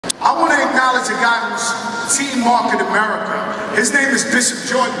I want to acknowledge a guy who's Team Market America. His name is Bishop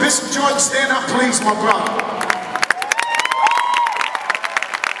Jordan. Bishop Jordan, stand up, please, my brother.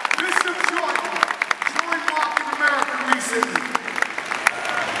 Bishop Jordan joined Market America recently.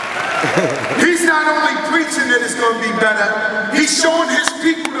 He's not only preaching that it's going to be better, he's showing his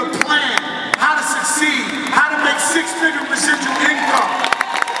people the plan, how to succeed, how to make six-figure residual income.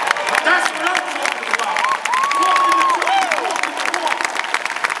 That's what I'm talking about. Walking the walk.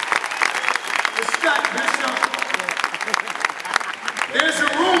 Respect, Bishop. There's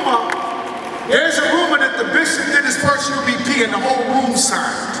a rumor that the bishop did his personal BP and the whole room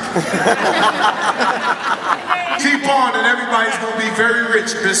signed. Keep on and everybody's going to be very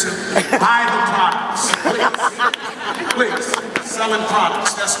rich, Bishop. Buy the products, please. Please, selling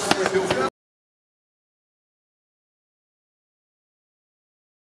products, that's what we're doing.